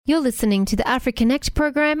You're listening to the AfriConnect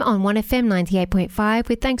program on 1FM 98.5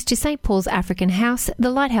 with thanks to St. Paul's African House, the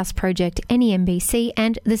Lighthouse Project, NEMBC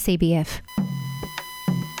and the CBF.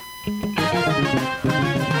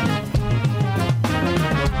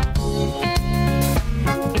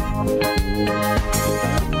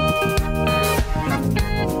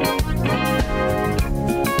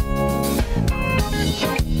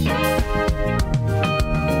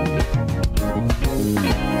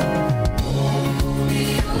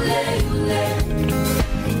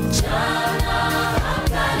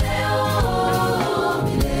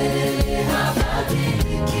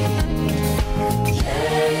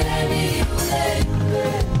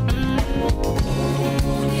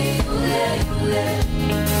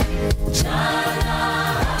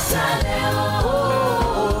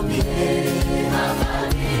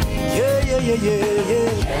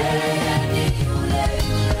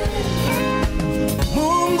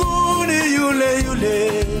 Mungu ni yule yule,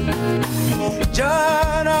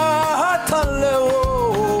 jana hata leo,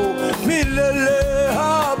 milele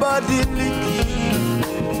habadiliki.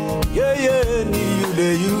 Yeye ni yule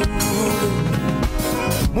yule.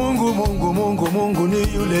 Mungu ni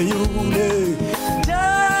yule yule,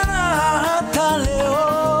 jana hata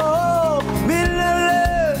leo, milele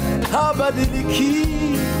habadiliki.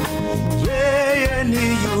 Yeye ni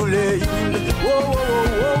yule yule,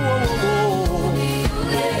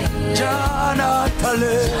 jana hata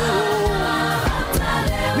leo,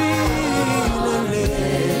 milele.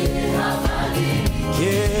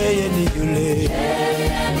 Yeye ni yule,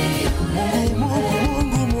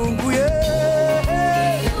 Mungu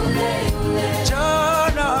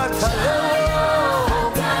jana hata leo,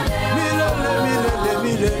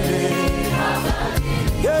 milele.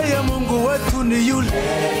 Yeye Mungu wetu ni yule.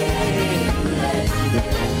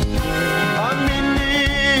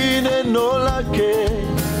 Amini neno lake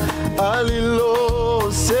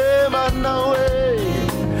alilosema nawe,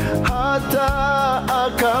 hata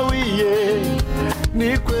akawie,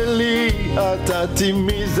 ni kweli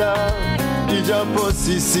atatimiza, ijapo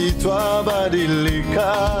sisi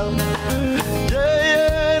twabadilika.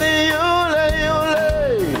 Yeye ni yule yule,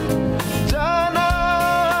 jana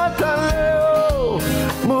hata leo,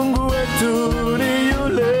 Mungu wetu ni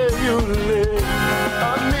yule yule.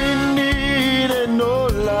 Amini neno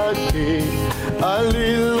lake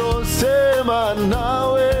alilosema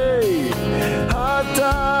nawe,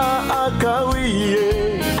 hata akawie,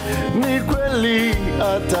 ni kweli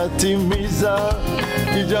atatimiza,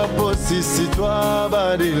 ijapo sisi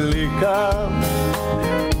twabadilika.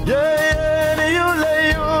 Yeye ni yule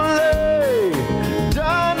yule,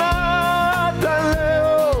 jana hata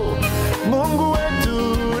leo, Mungu wetu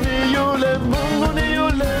ni yule, Mungu ni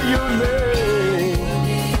yule yule.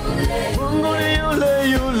 Mungu ni yule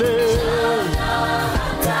yule,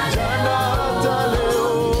 jana hata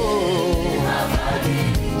leo,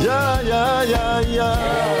 ya.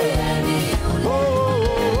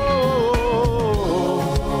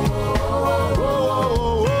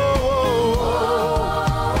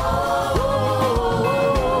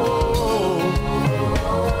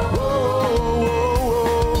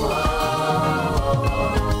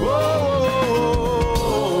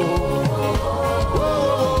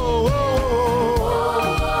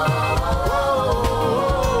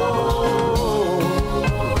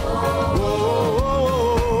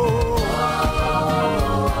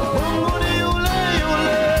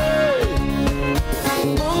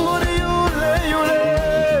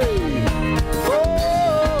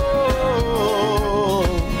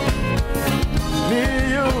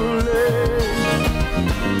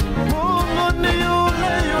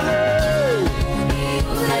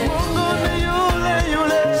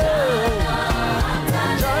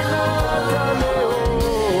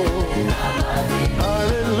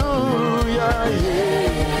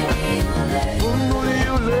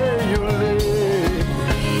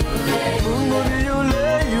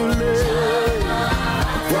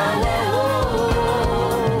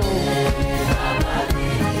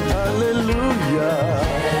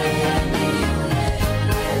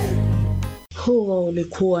 Huo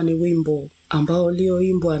ulikuwa ni wimbo ambao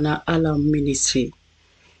ulioimbwa na Alarm Ministry.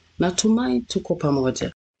 Natumai tuko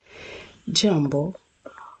pamoja. Jambo,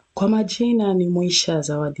 kwa majina ni Mwisha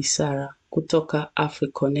Zawadi Sara kutoka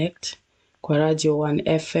AfriConnect kwa Radio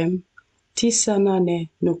 1FM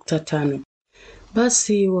 98.5.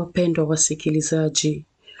 Basi wapendwa wasikilizaji,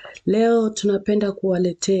 leo tunapenda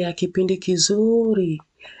kuwaletea kipindi kizuri,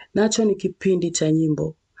 nacho ni kipindi cha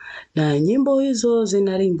nyimbo. Na nyimbo hizo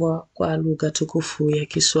zinaimbwa kwa lugha tukufu ya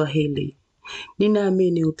Kiswahili.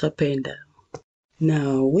 Ninaamini utapenda.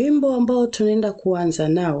 Na wimbo ambao tunaenda kuanza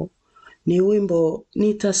nao ni wimbo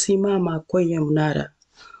Nitasimama kwenye mnara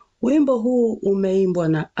Wimbo huu umeimbwa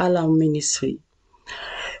na Alarm Ministry.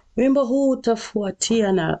 Wimbo huu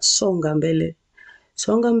utafuatia na Songa Mbele.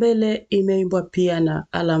 Songa Mbele imeimbwa pia na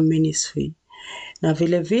Alarm Ministry. Na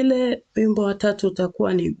vile vile wimbo wa tatu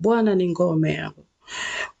utakuwa ni Bwana ni ngome yangu.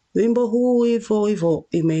 Wimbo huu hivyo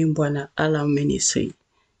imeimbwa na Alarm Ministry.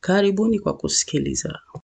 Karibuni kwa kusikiliza.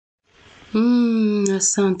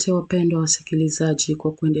 Asante wapendwa wasikilizaji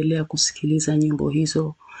kwa kuendelea kusikiliza nyimbo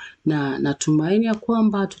hizo, na natumaini ya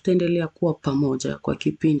kwamba tutaendelea kuwa pamoja kwa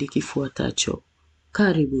kipindi kifuatacho.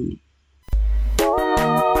 Karibuni.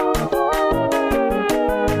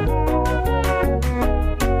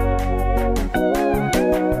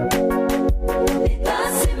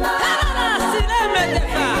 Itasimama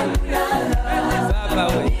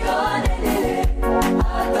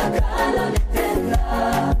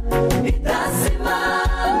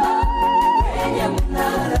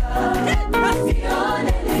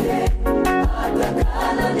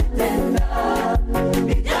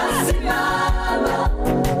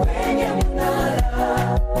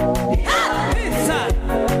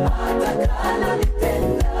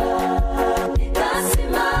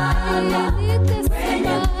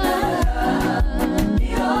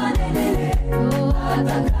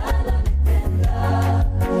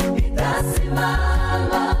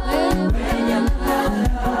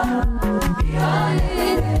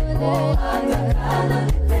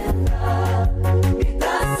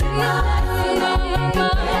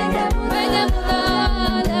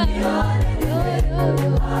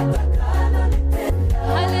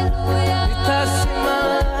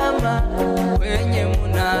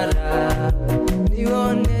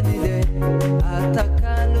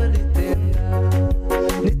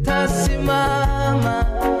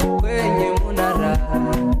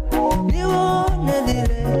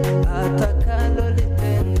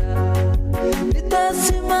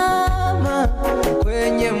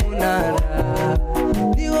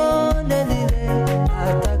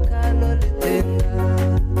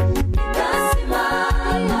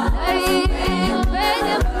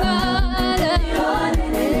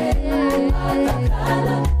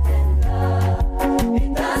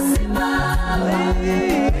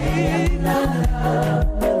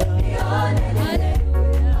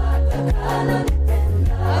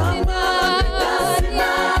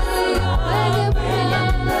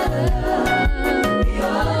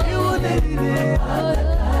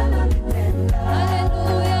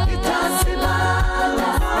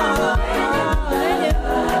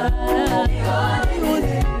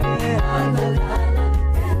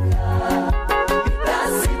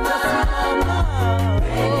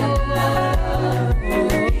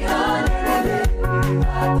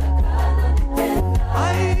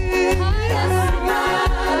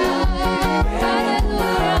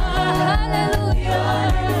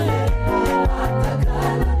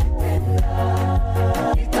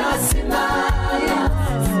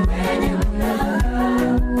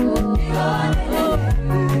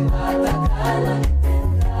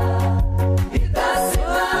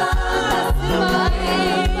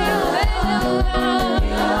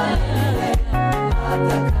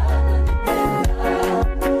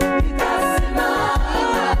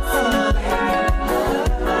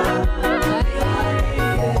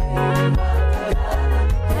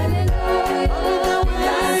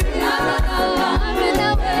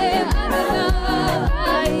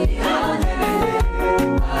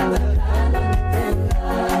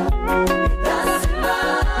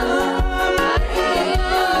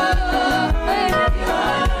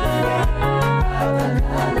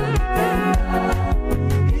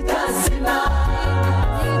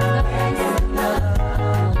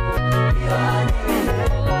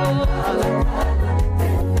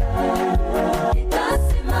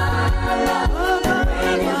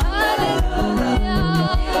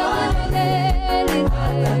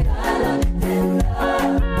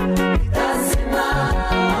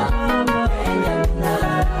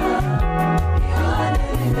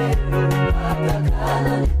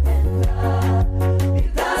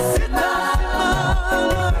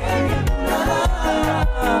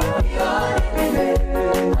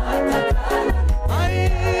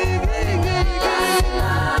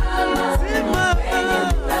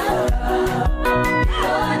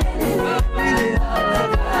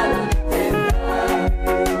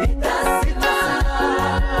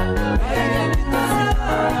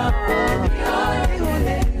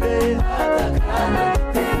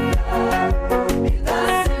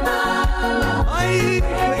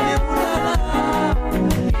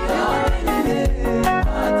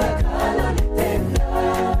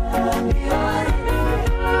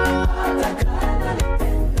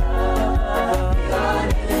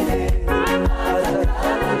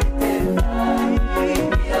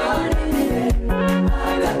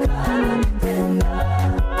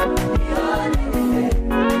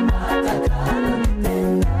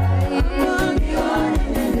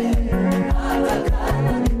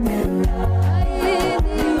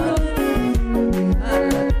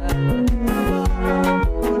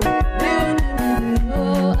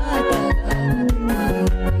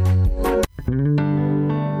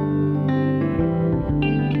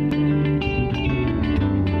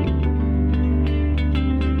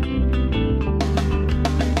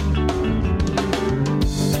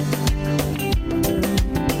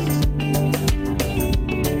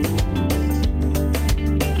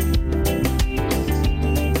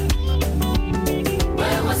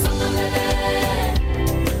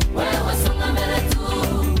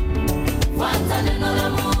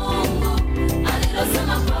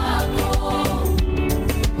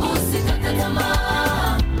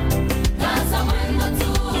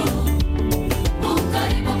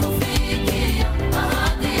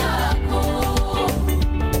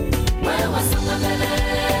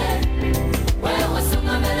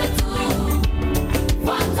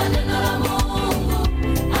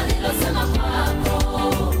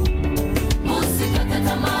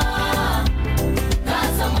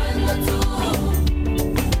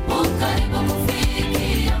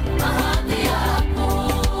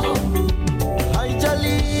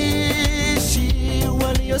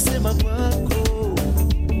waliyosema kwako,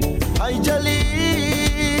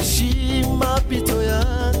 haijalishi mapito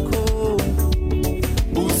yako,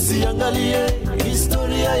 usiangalie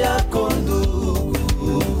historia yako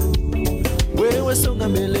ndugu, wewe songa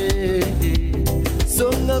mbele,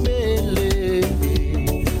 songa mbele,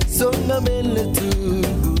 songa mbele tu,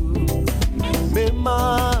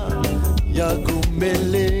 mema yako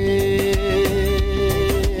mbele.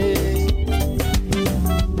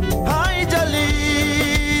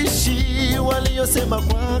 Haijalishi waliyosema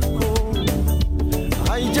kwako,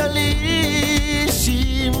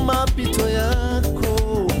 haijalishi mapito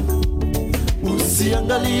yako,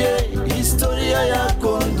 usiangalie historia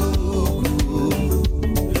yako ndugu,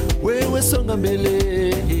 wewe songa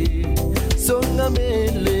mbele, songa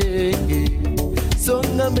mbele,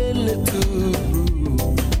 songa mbele tu,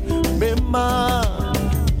 mema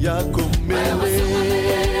yako mbele.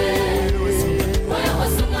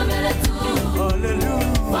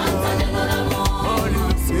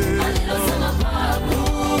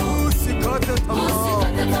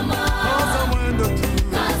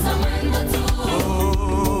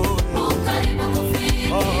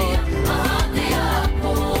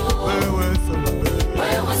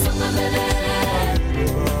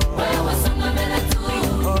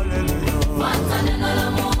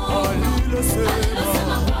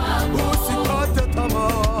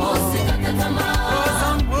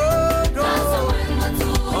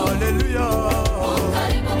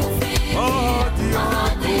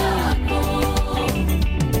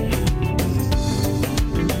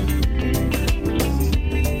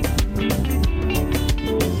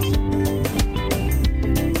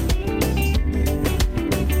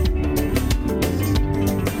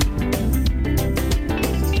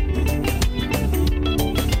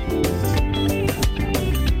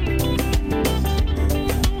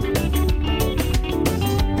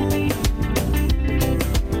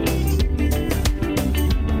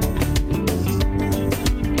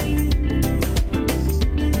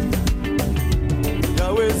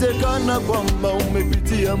 Yawezekana kwamba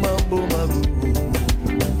umepitia mambo magumu,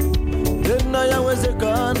 tena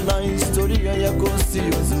yawezekana historia yako sio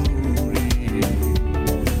nzuri,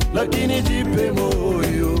 lakini jipe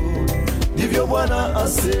moyo, ndivyo Bwana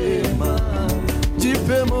asema.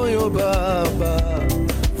 Jipe moyo baba,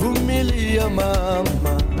 vumilia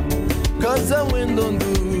mama, kaza mwendo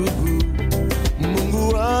ndugu,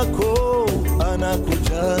 Mungu wako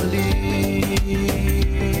anakujali.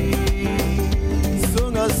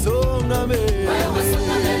 Songa mbele,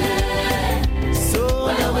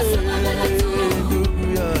 songa mbele, ndugu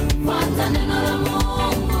yangu, fuata neno la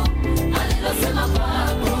Mungu alilosema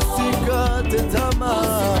kwako, usikate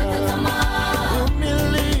tamaa,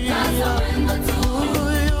 vumilia, Mungu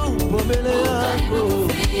yupo mbele yako,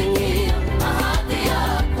 ahadi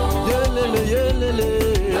yako, yelele yelele,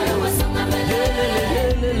 songa mbele, yelele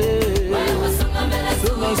yelele, songa mbele,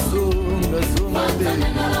 songa mbele,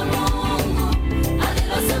 neno la Mungu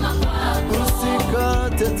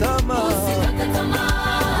usikate tamaa,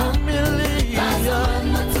 vumilia,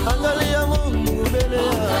 angalia Mungu mbele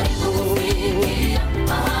yako,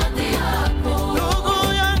 ndugu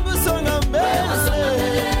yangu, songa mbele,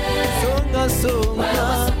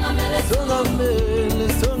 songa mbele,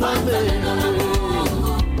 songa mbele,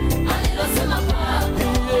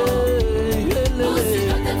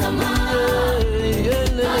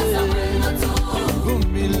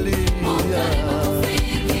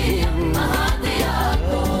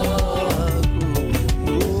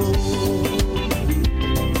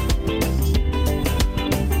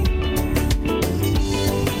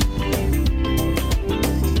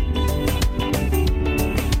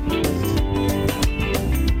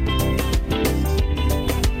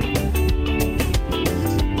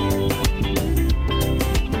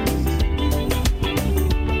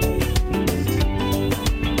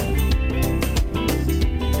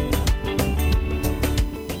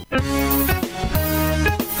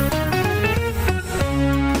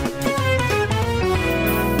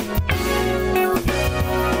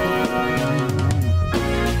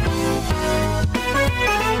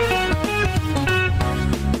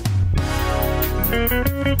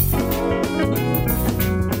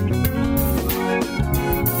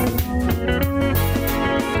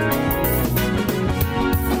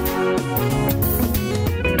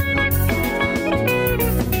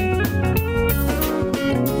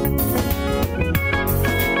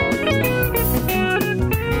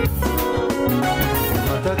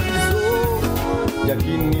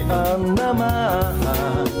 andama,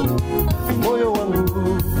 moyo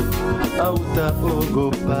wangu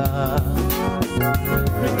hautaogopa,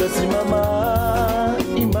 nitasimama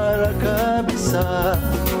imara kabisa.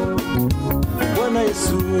 Bwana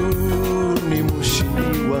Yesu ni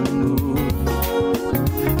mshindi wangu.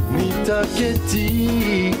 Nitaketi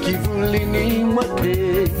kivulini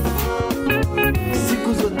mwake,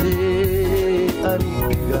 siku zote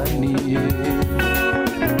anipiganie.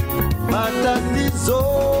 Matatizo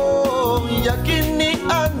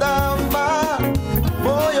yakiniandama,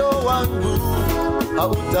 moyo wangu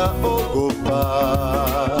hautaogopa.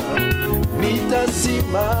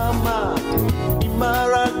 Nitasimama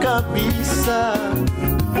imara kabisa,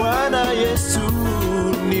 Bwana Yesu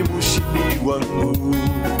ni mshindi wangu.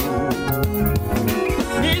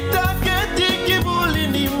 Nitaketi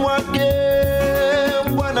kivulini mwake,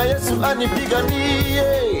 Bwana Yesu anipiganie.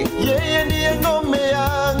 Yeye ndiye ngome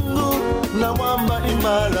yangu na mwamba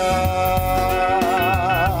imara.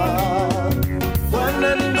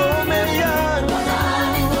 Bwana ni ngome yangu,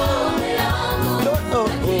 oh, oh,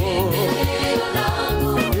 oh.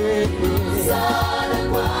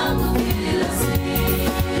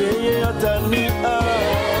 Yeye ataniacha,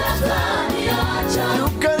 yu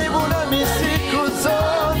karibu nami siku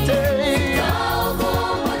zote.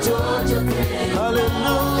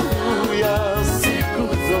 Haleluya, siku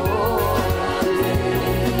zote.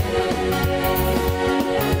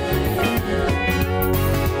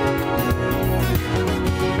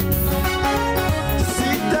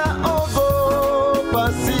 Sitaogopa,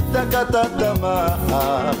 sitakata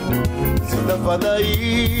tamaa,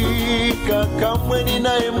 sitafadhaika kamwe,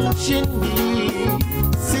 ninaye mshindi.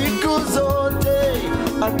 Siku zote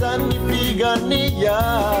atanipigania,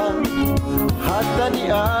 hata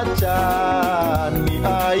niacha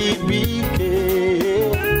niaibike.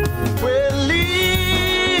 Kweli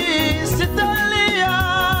sitalia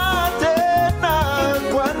tena,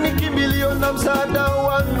 kwani kimbilio na msaada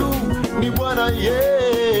wangu ni Bwana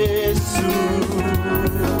Yesu.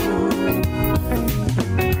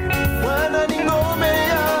 Bwana ni ngome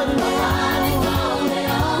yangu,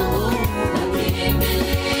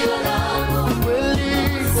 kweli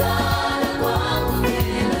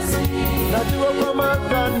najua kwamba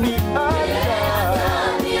ataniacha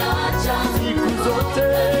siku zote.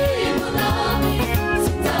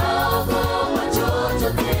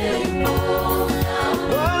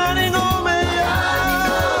 Bwana ni ngome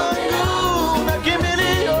yangu na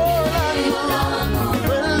kimbilio langu,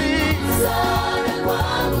 kweli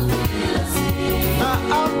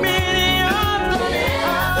naamini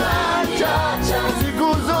ataniacha siku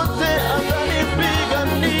zote,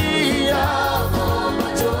 atanipigania.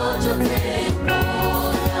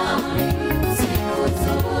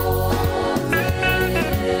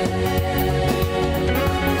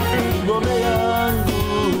 Ngome yangu,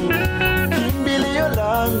 kimbilio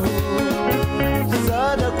langu,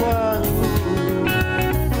 msaada kwangu,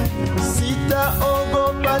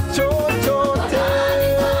 sitaogopa chochote.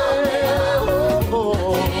 Oh,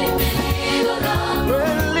 oh.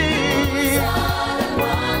 Kweli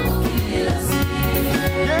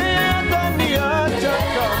yeye ataniacha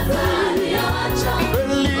kamwe,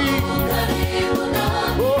 kweli.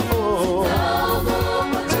 Oh, oh.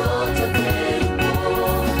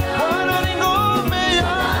 Bwana ni ngome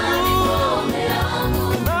yangu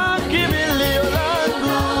na kimbilio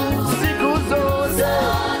langu siku zote.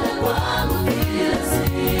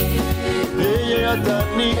 Yeye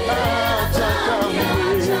ataniacha kamwe.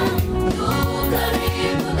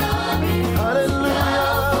 Haleluya,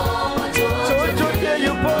 chochote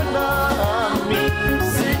yupo nami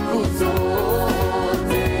siku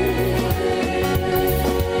zote.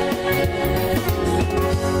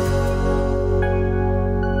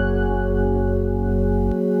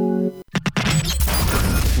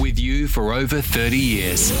 With you for over 30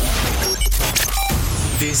 years.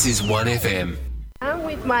 This is 1FM. I'm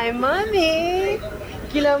with my mommy.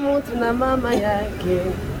 Kila mtu na mama yake.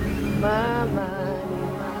 Mama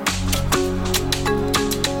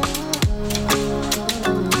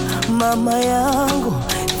Mama yangu,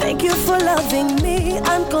 thank you for loving me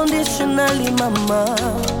unconditionally, mama.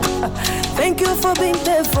 Thank you for being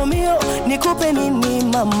there for me, oh, nikupe nini,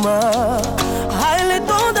 mama. Le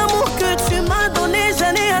don d'amour que tu m'as donné,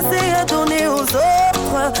 j'en ai assez à donner aux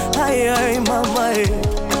autres. Aïe, aïe, maman,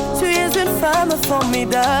 tu es une femme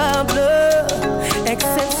formidable,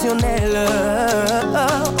 exceptionnelle.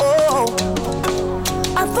 Oh,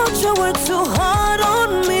 I thought you were too hard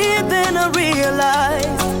on me, then I realized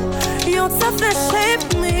your toughness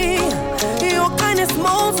shaped me, your kindness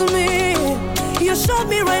molds me. You showed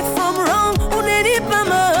me right from wrong. Uneni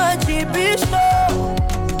pama jibisho,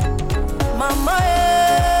 mama,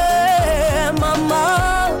 mama,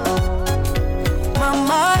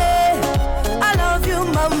 mama, I love you,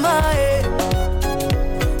 mama,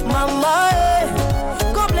 mama,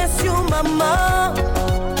 God bless you, mama,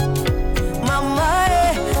 mama.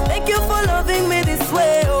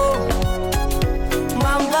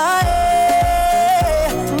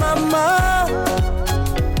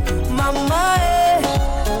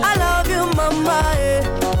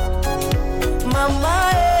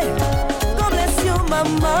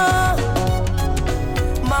 mama.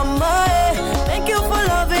 Mama, thank you for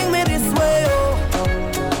loving me this way, oh.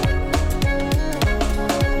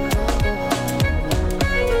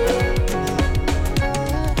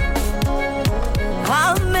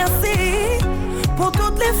 Ah, merci pour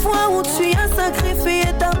toutes les fois où tu as sacrifié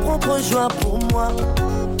ta propre joie pour moi.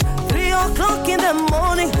 3 o'clock in the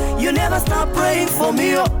morning, you never stop praying for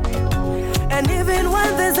me, oh. And even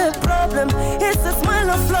when there's a problem, it's a smile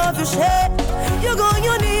of love you share. You go on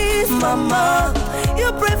your knees, mama.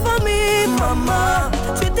 You pray for me, mama.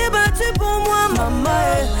 Tu t'es battu pour moi, mama.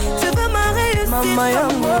 Tu veux ma réussite, mama.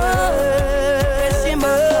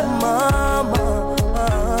 Maman.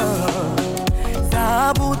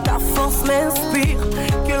 Zabou, ta force m'inspire.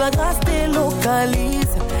 Que la grâce te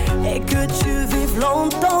localise et que tu vives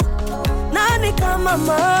longtemps. Nanika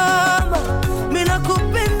mama, mina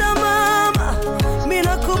kupenda mama,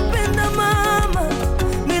 mina kupenda mama,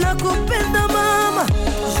 mina kupenda mama.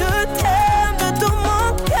 Je t'aime de tout mon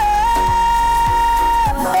cœur.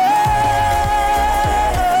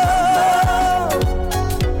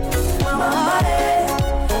 Mama,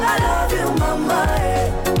 I love you, mama.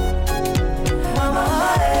 Mama,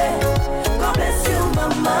 God bless you,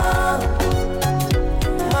 mama.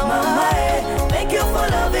 Mama, thank you for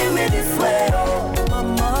loving me this way, oh.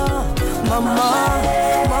 Mama, mama,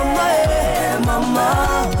 mama, mama, mama,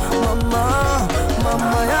 mama,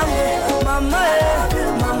 mama, mama,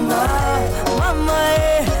 mama, mama,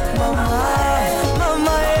 mama,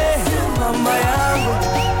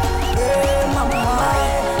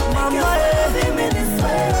 mama, loving me this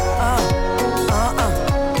way.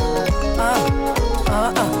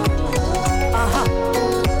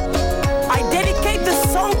 I dedicate this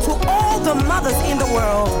song to all the mothers in the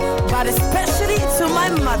world, but especially to my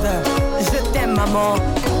mother. Je t'aime, maman.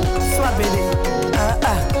 Sois bénie.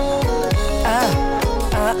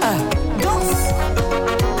 Danse.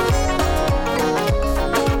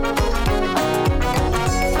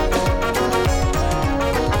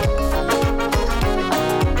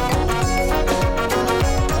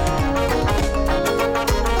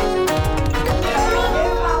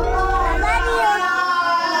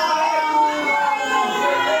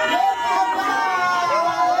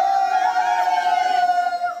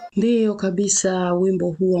 Ndiyo kabisa, wimbo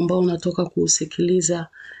huu ambao unatoka kuusikiliza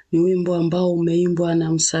ni wimbo ambao umeimbwa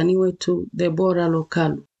na msanii wetu Deborah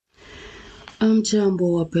Lokalu.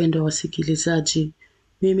 Amjambo wapendwa wasikilizaji,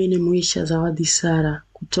 mimi ni Muisha Zawadi Sara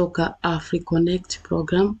kutoka AfriConnect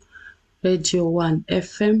Program Radio 1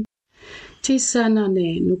 FM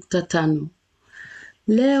 98.5.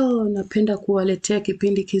 Leo napenda kuwaletea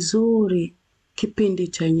kipindi kizuri, kipindi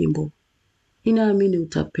cha nyimbo. Ninaamini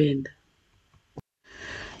utapenda.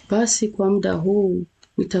 Basi kwa muda huu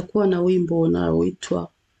nitakuwa na wimbo unaoitwa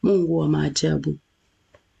Mungu wa Maajabu.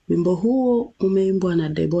 Wimbo huo umeimbwa na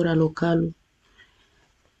Deborah Lokalu.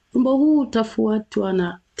 Wimbo huu utafuatwa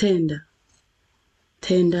na Tenda.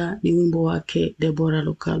 Tenda ni wimbo wake Deborah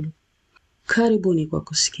Lokalu. Karibuni kwa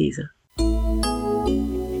kusikiza.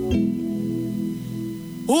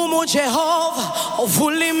 Umu Jehova,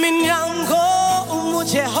 ovuli minyango. Umu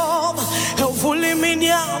Jehova, ovuli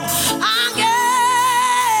minyango.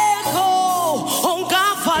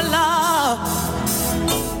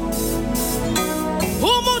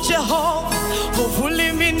 Jehova,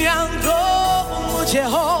 uvuli minyango,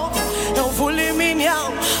 Jehova, uvuli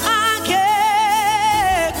minyango,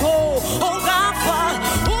 ageko, ongafa,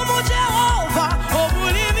 Jehova,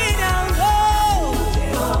 uvuli minyango,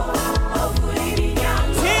 Jehova, uvuli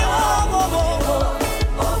minyango,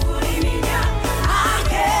 uvuli minyango,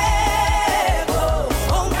 ageko,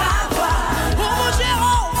 ongafa,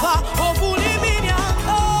 Jehova, uvuli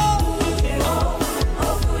minyango, Jehova,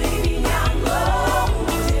 uvuli minyango.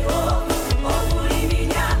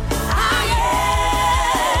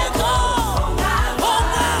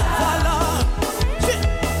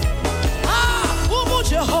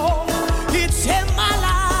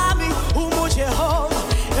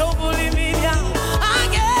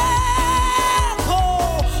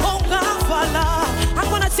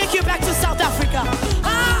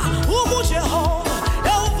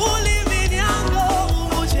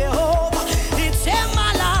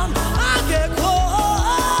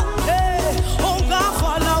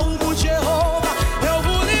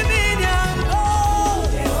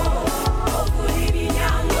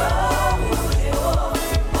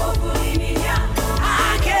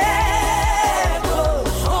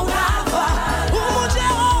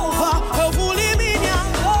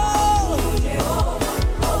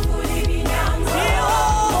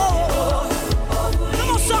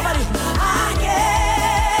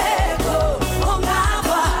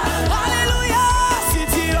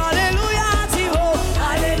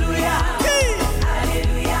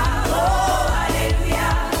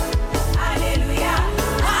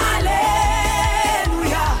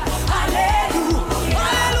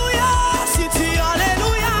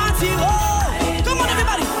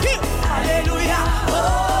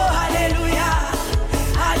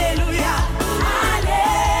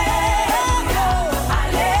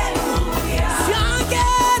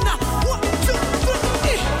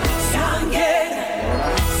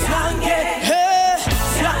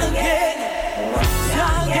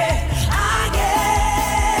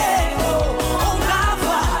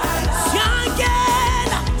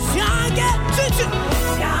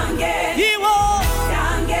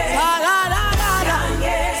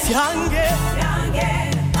 yange.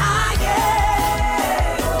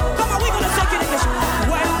 Come on, we're gonna take it in this.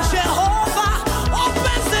 When Jehovah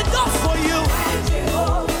opens the door for you,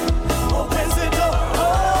 opens the door.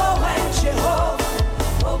 Oh, when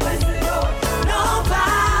Jehovah opens the door,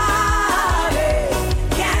 nobody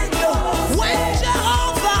can close. When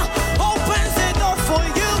Jehovah opens the door for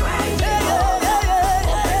you,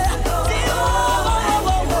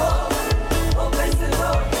 opens the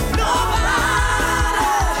door, nobody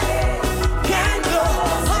can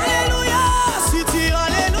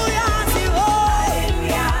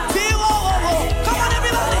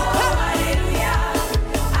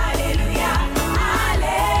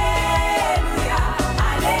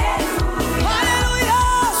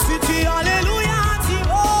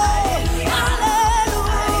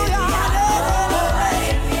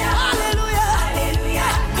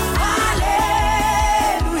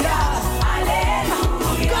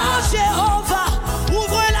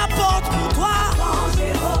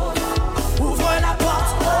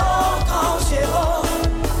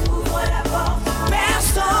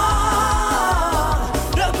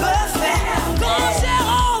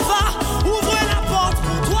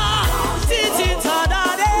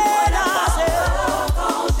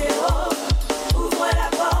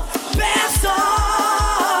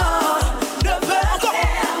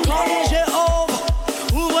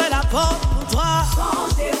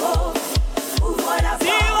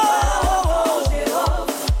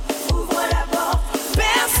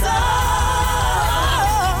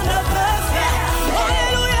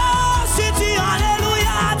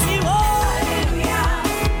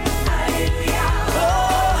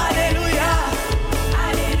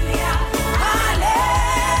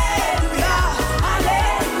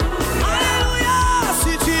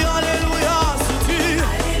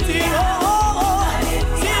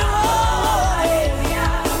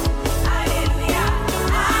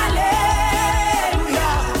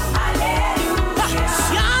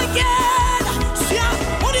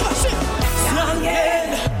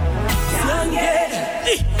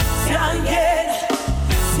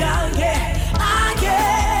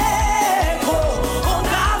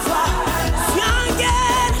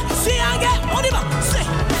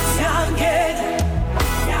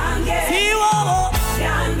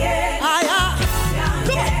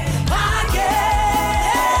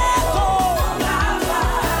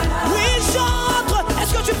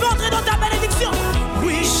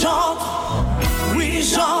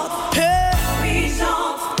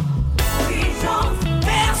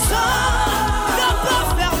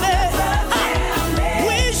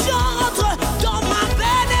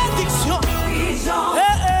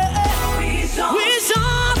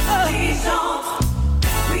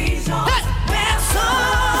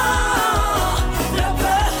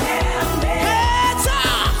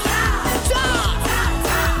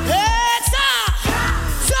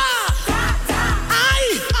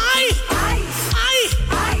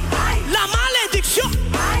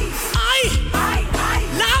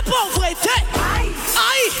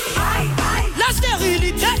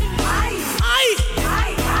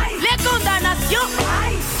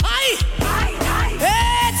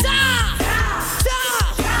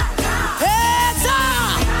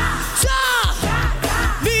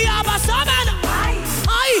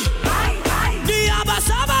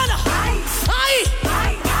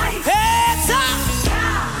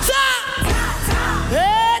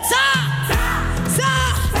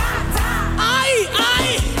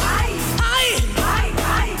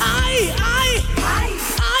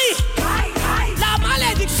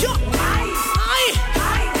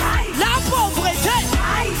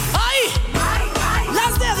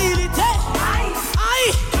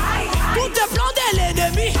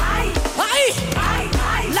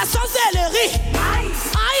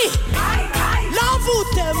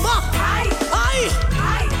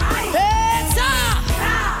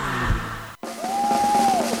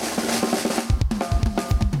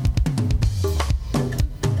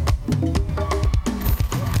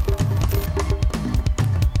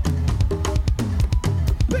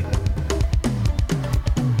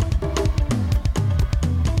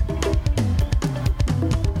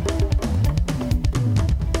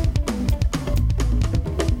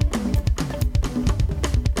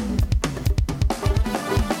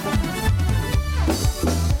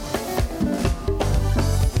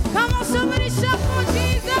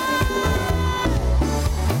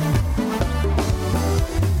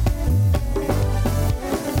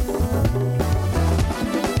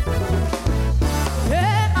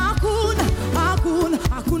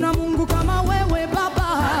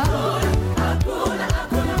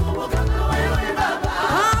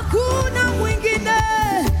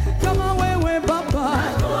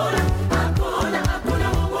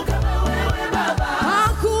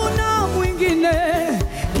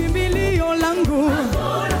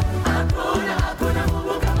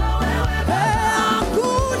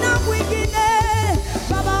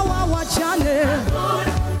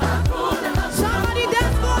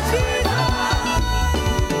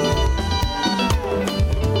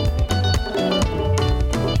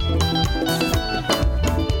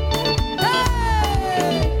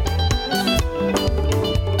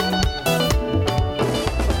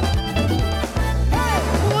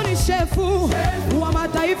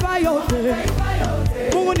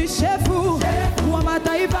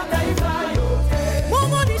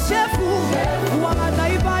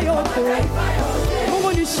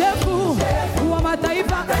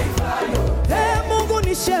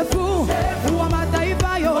shefu wa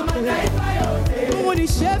mataifa yote. Mungu ni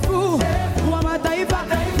shefu wa mataifa.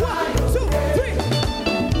 1, 2,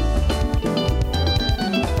 3.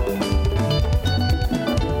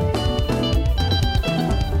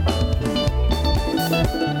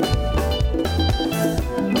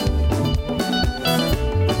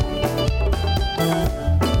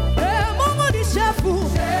 Mungu ni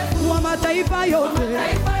shefu wa mataifa yote.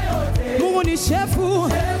 Mungu ni shefu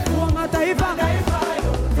wa mataifa.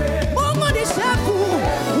 Mungu ni shefu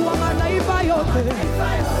wa mataifa yote.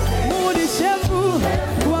 Mungu ni shefu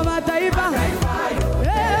wa mataifa.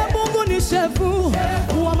 Mungu ni shefu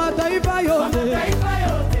wa mataifa yote.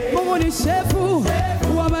 Mungu ni shefu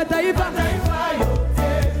wa mataifa.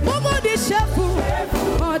 Mungu ni shefu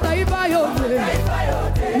wa mataifa yote.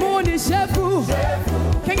 Mungu ni shefu.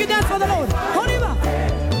 Can you dance for the Lord? Honiva.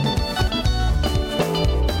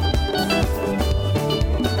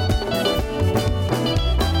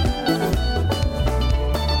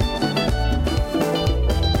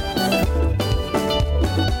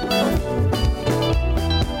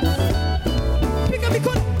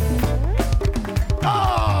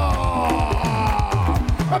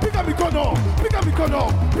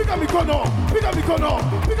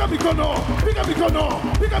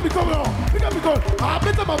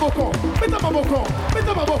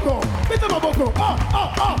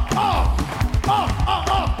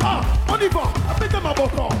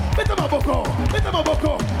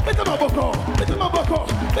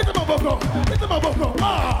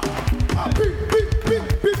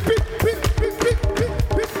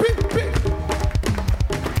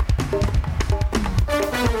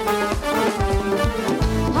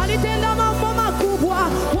 Alitenda mambo makubwa,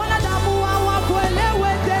 wanadamu hawakuelewe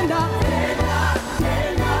tena.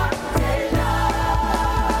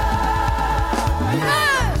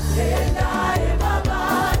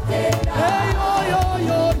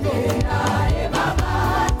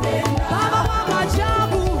 Baba wa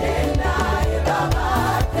maajabu.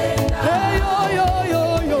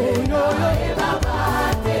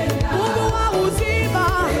 Mungu wa uzima.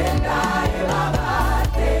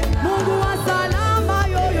 Mungu wa salama.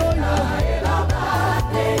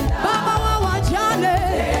 Baba wa wajane.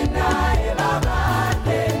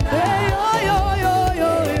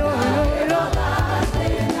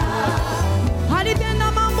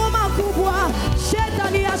 Alitenda mambo makubwa,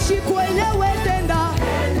 shetani asikuelewe tena.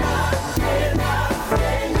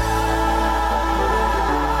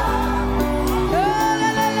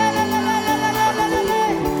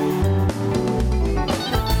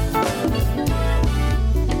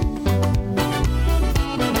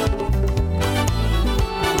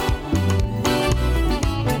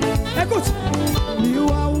 Écoute, ni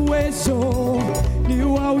wa uwezo, ni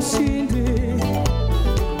wa ushindi.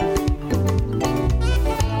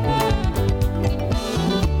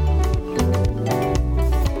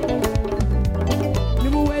 Ni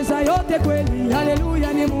muweza yote kweli,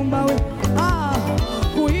 haleluya ni Muumba we.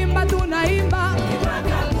 Kuimba tunaimba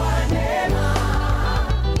kwa neema.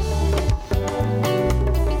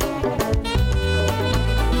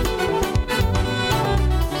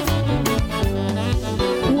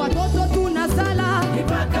 Watoto tunasala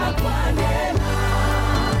mpaka kwa neema.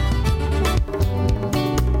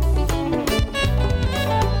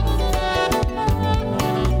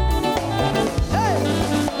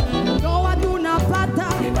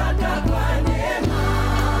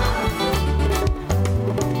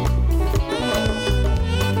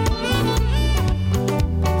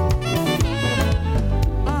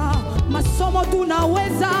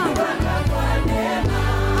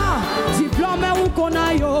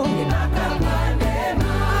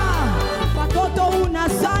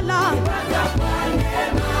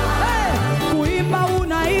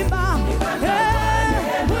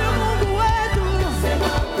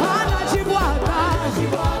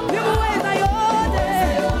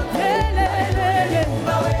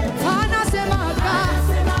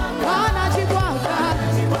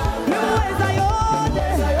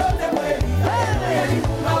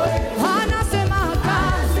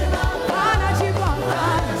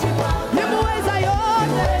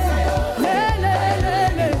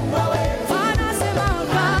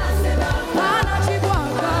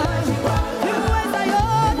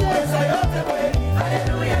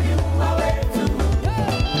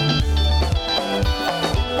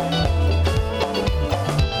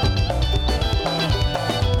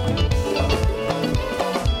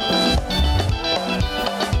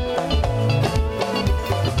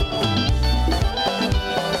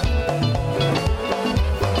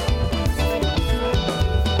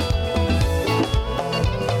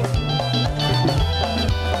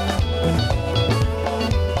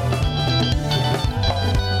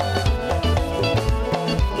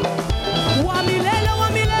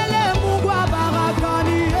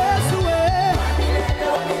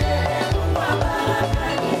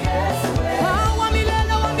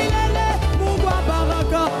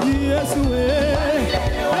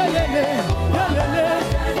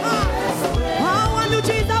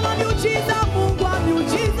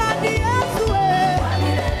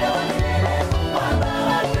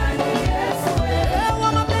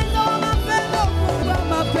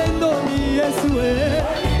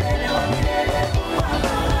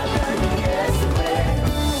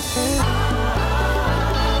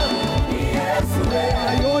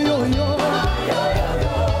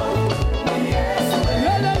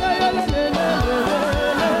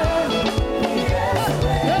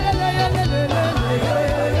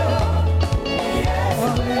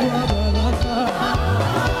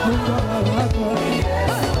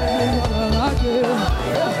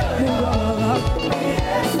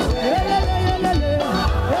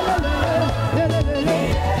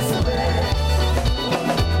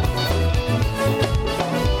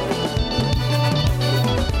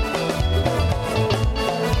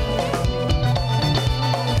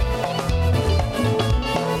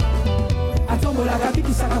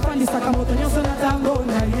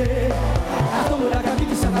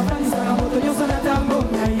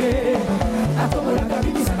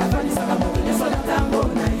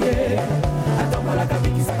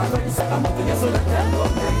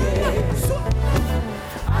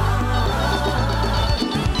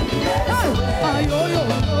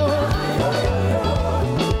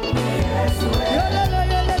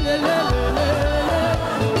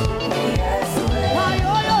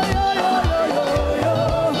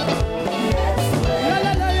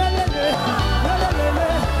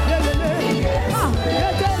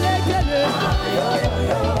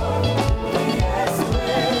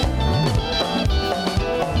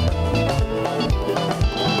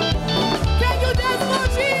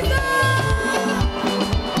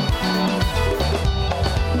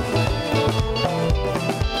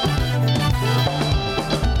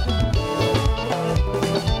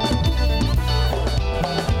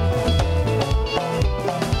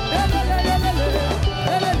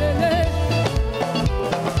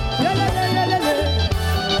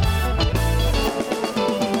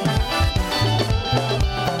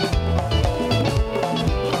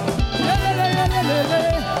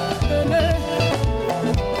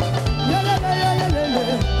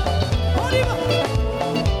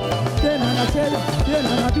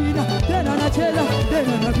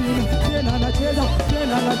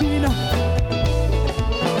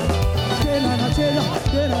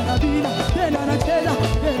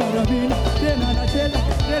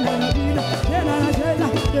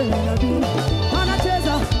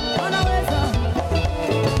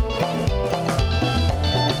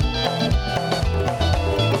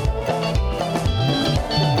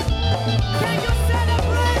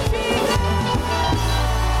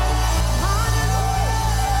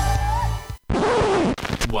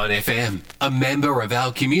 FM, a member of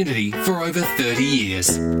our community for over 30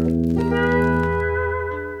 years.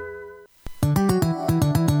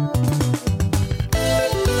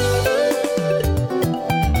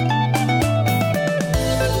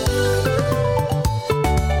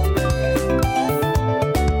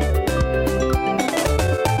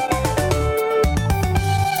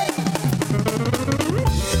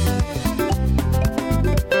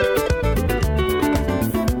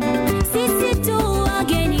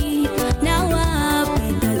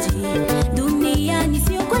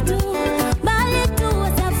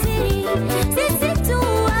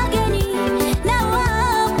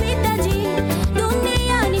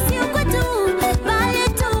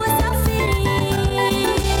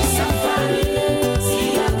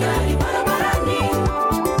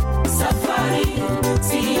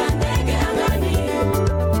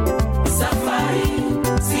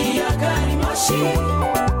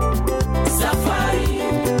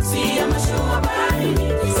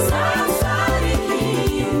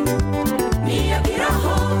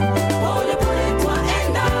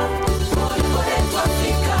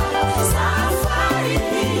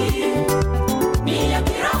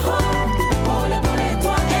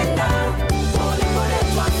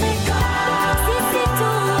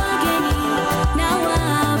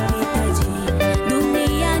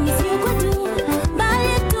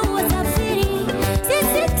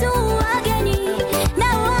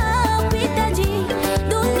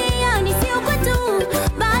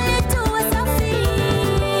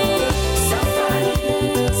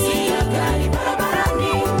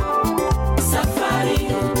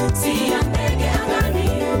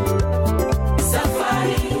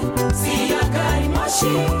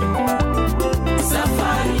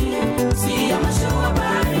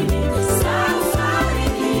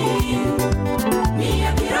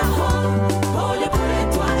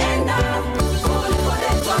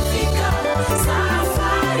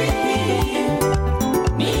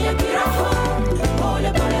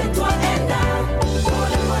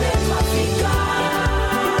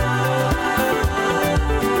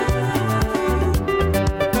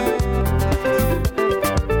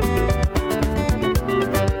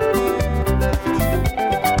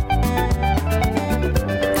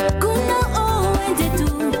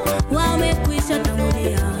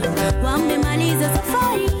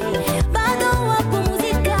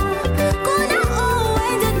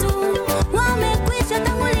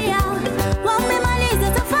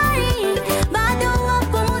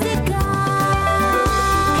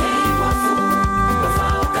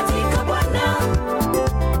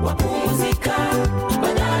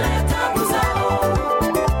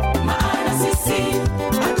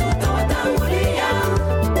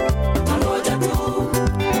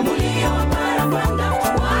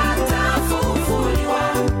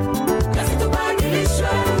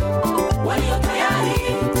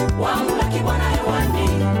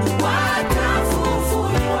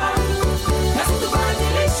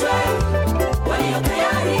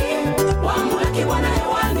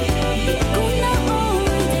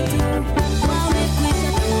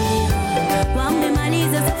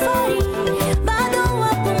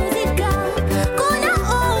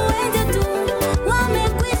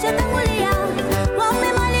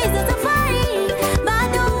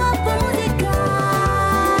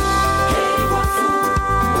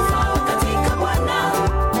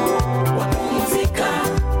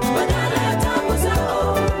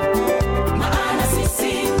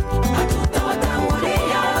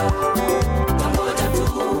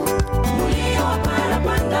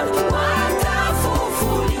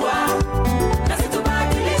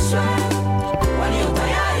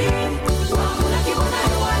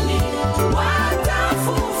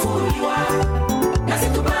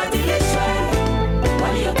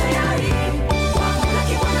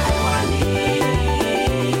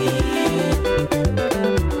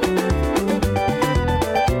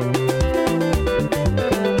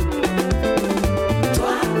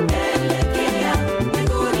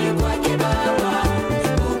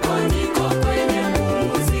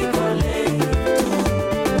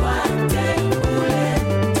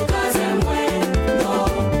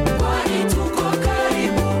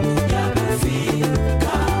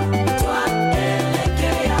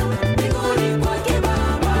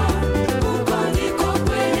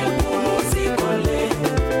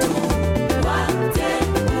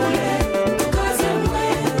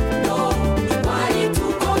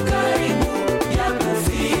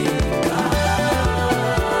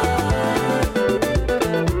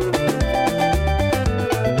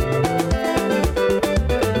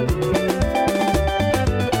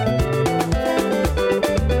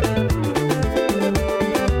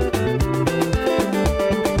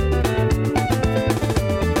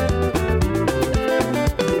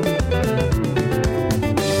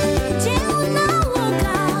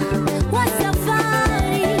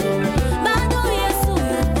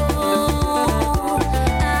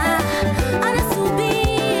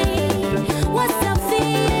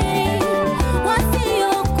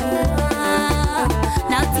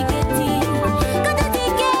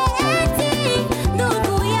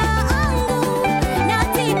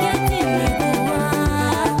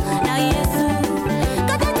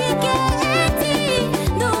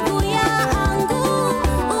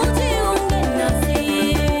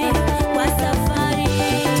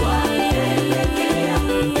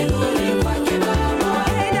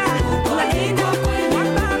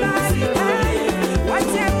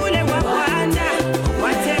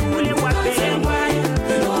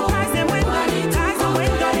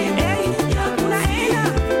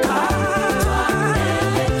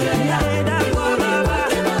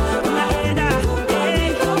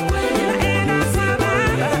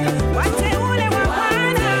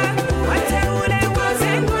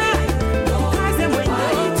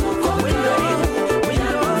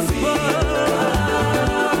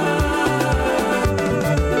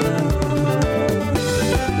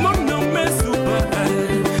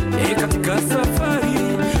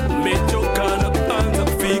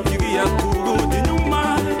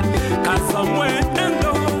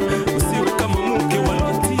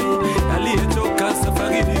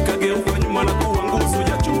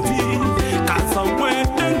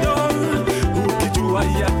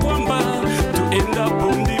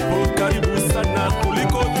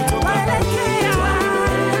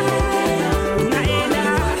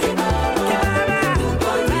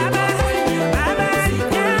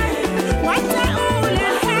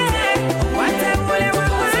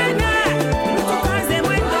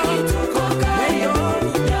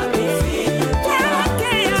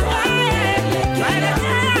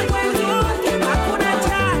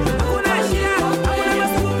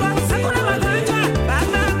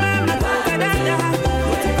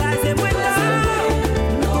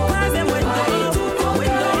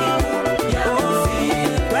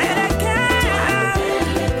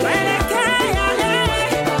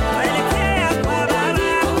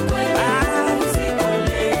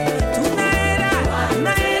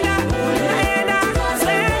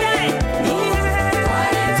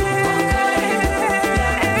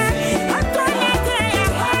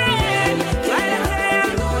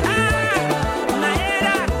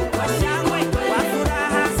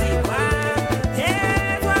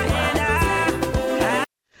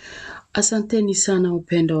 Asanteni sana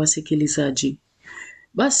upendo wasikilizaji.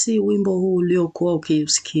 Basi wimbo huu uliokuwa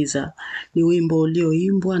ukiusikiza ni wimbo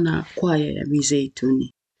ulioimbwa na kwaya ya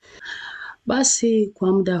Mizeituni. Basi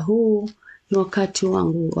kwa muda huu ni wakati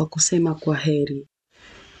wangu wa kusema kwaheri.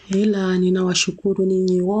 Ila ninawashukuru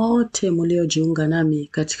ninyi wote mliojiunga nami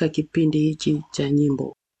katika kipindi hiki cha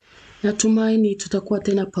nyimbo. Natumaini tutakuwa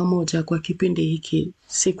tena pamoja kwa kipindi hiki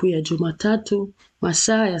siku ya Jumatatu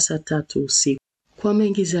masaa ya saa 3 usiku. Kwa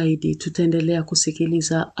mengi zaidi tutaendelea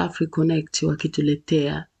kusikiliza AfriConnect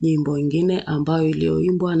wakituletea nyimbo nyingine ambayo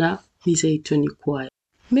iliyoimbwa na Mizeituni Choir.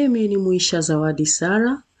 Mimi ni Muisha Zawadi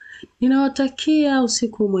Sara. Ninawatakia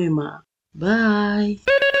usiku mwema. Bye.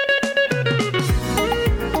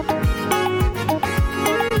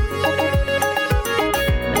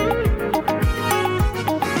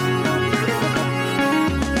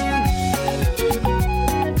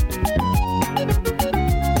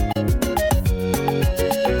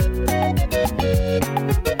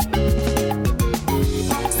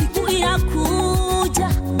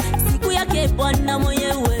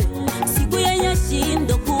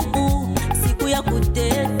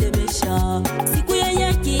 Siku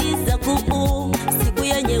yenye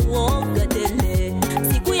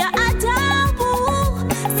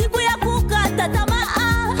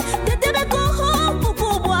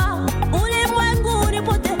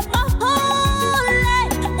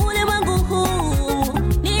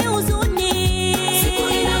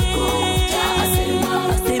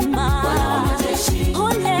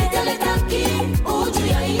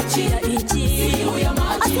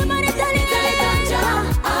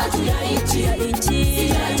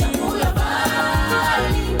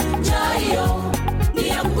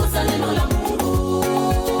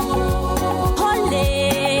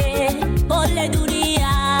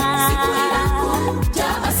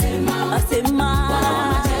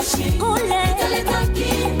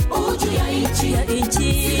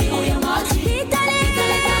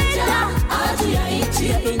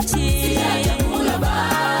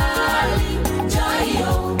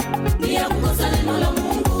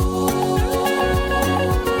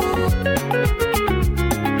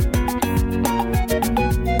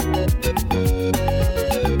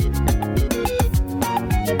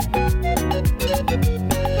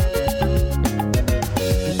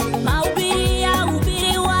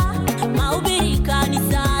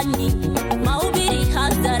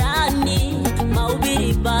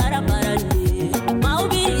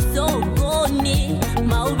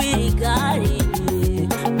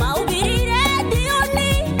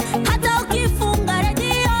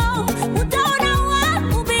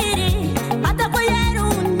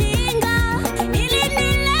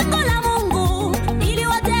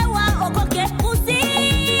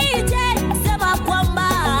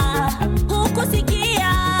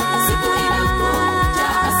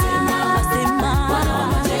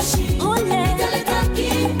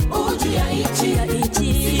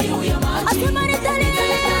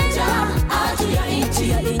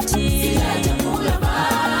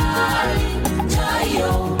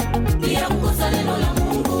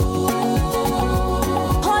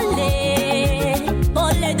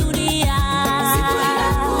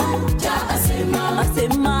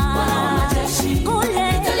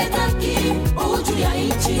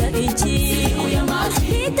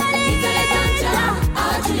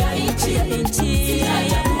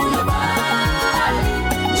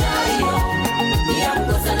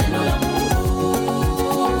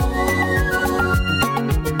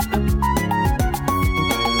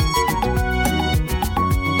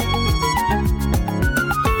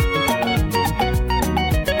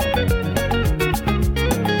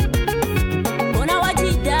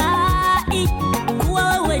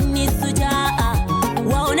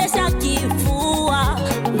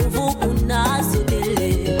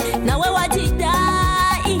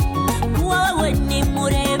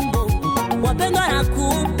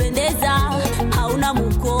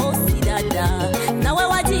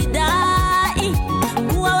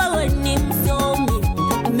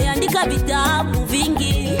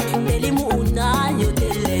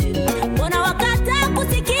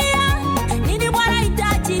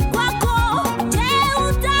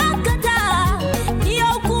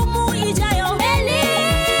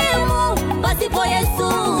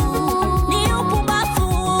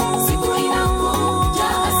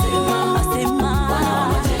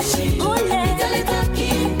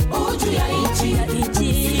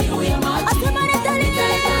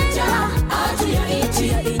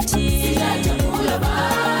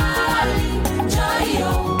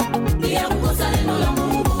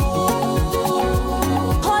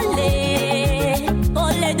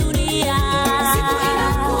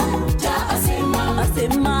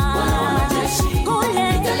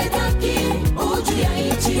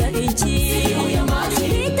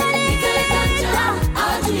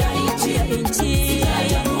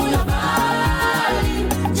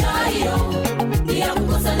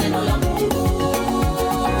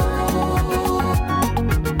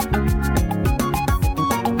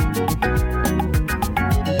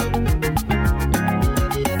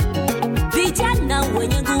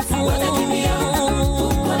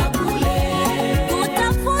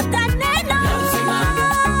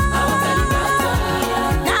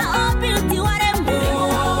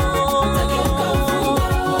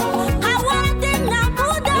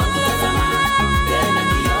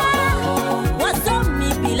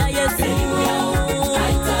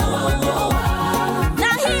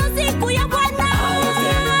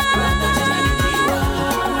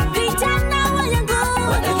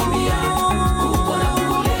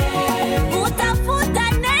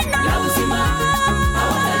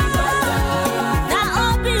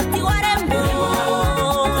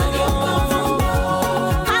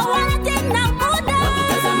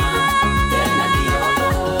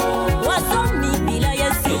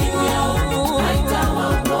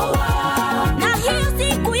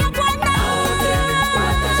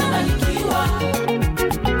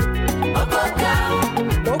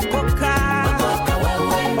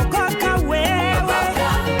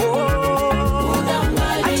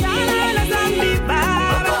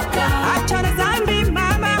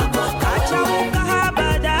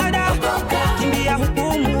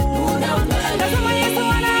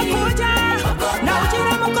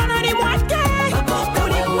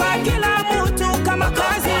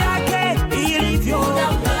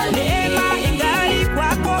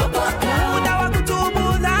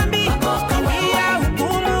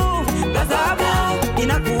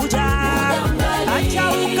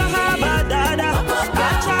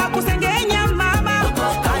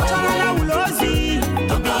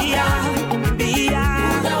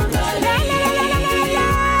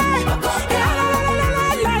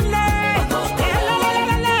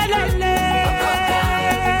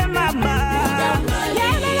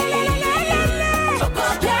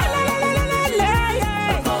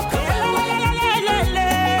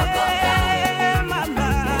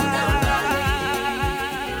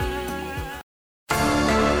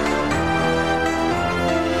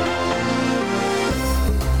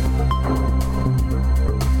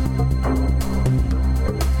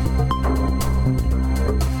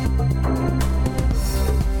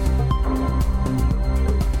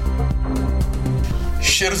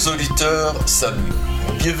Chers auditeurs, salut.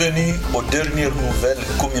 Bienvenue aux dernières nouvelles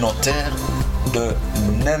communautaires de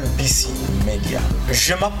NMBC Media.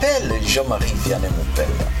 Je m'appelle Jean-Marie Vianney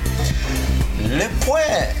Moupenda. Les points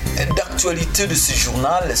d'actualité de ce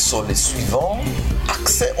journal sont les suivants.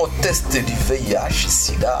 Accès au test du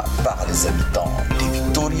VIH-Sida par les habitants de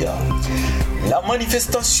Victoria. La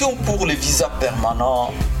manifestation pour les visas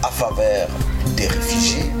permanents à faveur des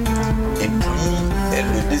réfugiés. Et puis,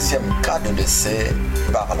 le deuxième cas de décès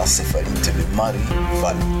par la céphalite de Marie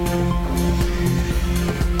Vallée.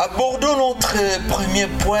 Abordons notre premier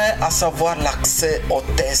point, à savoir l'accès au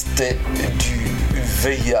test du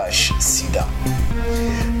VIH-Sida.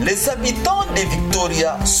 Les habitants de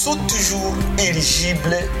Victoria sont toujours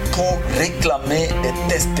éligibles pour réclamer des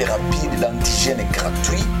tests rapides d'antigènes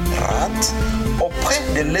gratuits, RAT, auprès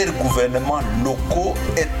de leurs gouvernements locaux,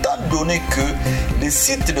 étant donné que les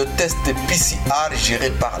sites de tests PCR gérés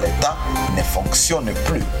par l'État ne fonctionnent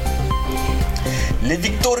plus. Les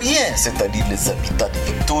Victoriens, c'est-à-dire les habitants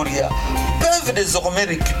de Victoria, peuvent désormais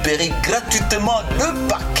récupérer gratuitement 2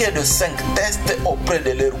 paquets de 5 tests auprès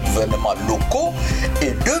de leurs gouvernements locaux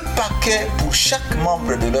et 2 paquets pour chaque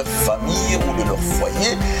membre de leur famille ou de leur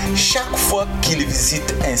foyer chaque fois qu'ils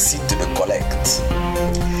visitent un site de collecte.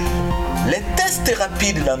 Les tests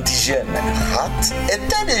rapides d'antigènes RAT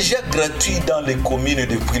étaient déjà gratuits dans les communes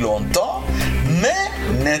depuis longtemps, mais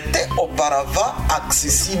n'étaient auparavant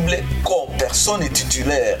accessibles qu'aux personnes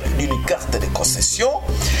titulaires d'une carte de concession,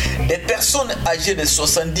 des personnes âgées de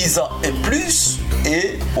 70 ans et plus,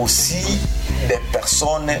 et aussi des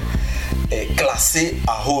personnes classées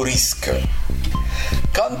à haut risque.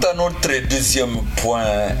 Quant à notre deuxième point,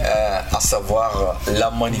 à savoir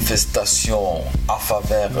la manifestation en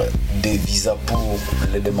faveur des visas pour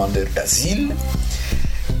les demandeurs d'asile,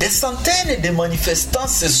 des centaines de manifestants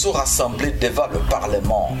se sont rassemblés devant le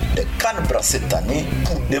Parlement de Canberra cette année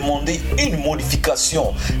pour demander une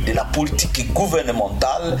modification de la politique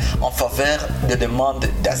gouvernementale en faveur des demandes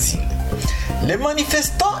d'asile. Les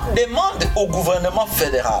manifestants demandent au gouvernement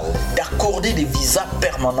fédéral d'accorder des visas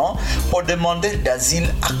permanents aux demandeurs d'asile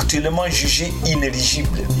actuellement jugés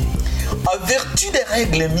inéligibles. En vertu des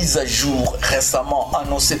règles mises à jour récemment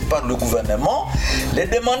annoncées par le gouvernement, les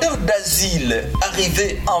demandeurs d'asile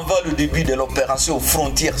arrivés avant le début de l'opération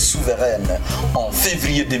Frontières souveraines en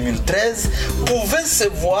février 2013 pouvaient se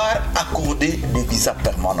voir accorder des visas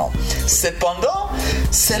permanents. Cependant,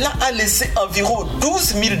 cela a laissé environ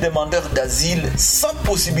 12 000 demandeurs d'asile sans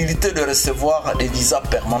possibilité de recevoir des visas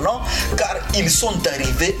permanents car ils sont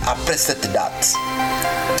arrivés après cette date.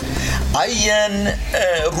 Ian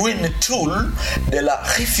Ruin-Tool de la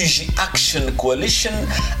Refugee Action Coalition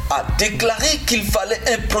a déclaré qu'il fallait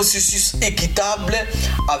un processus équitable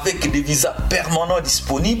avec des visas permanents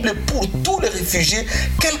disponibles pour tous les réfugiés,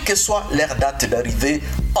 quelle que soit leur date d'arrivée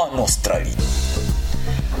en Australie.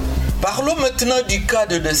 Parlons maintenant du cas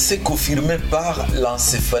de décès confirmé par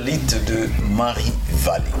l'encéphalite de Marie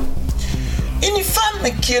Vallée. Une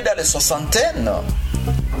femme qui est dans les soixantaines,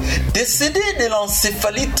 décédée de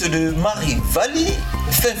l'encéphalite de Marie Vallée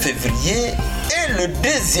fin février, est le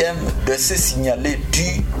deuxième décès signalé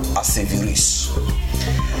dû à ce virus.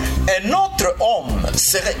 Un autre homme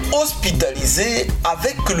serait hospitalisé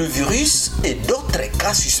avec le virus et d'autres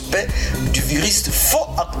cas suspects du virus font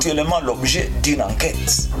actuellement l'objet d'une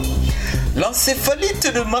enquête.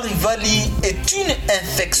 L'encéphalite de Marie Vallée est une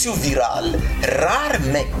infection virale rare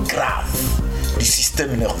mais grave du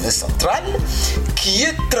système nerveux central qui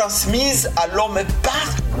est transmise à l'homme par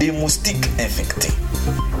des moustiques infectés.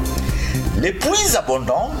 Les pluies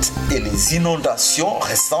abondantes et les inondations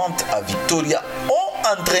récentes à Victoria ont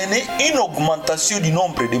entraîné une augmentation du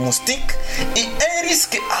nombre de moustiques et un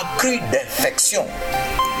risque accru d'infection.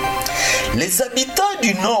 Les habitants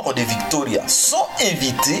du nord de Victoria sont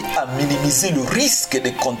invités à minimiser le risque de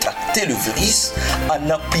contracter le virus en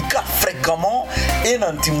appliquant fréquemment un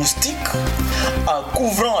anti-moustique, en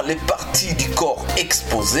couvrant les parties du corps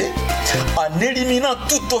exposées, en éliminant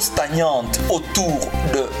toute eau stagnante autour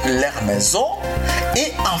de leur maison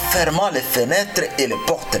et en fermant les fenêtres et les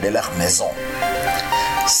portes de leur maison.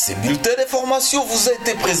 Ce bulletin d'information vous a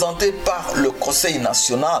été présenté par le Conseil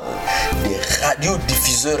national des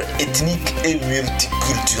radiodiffuseurs ethniques et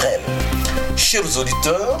multiculturels. Chers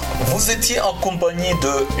auditeurs, vous étiez en compagnie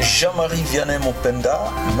de Jean-Marie Vianney Mopenda.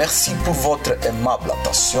 Merci pour votre aimable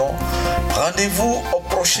attention. Rendez-vous au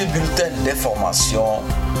prochain bulletin d'information.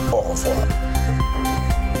 Au revoir.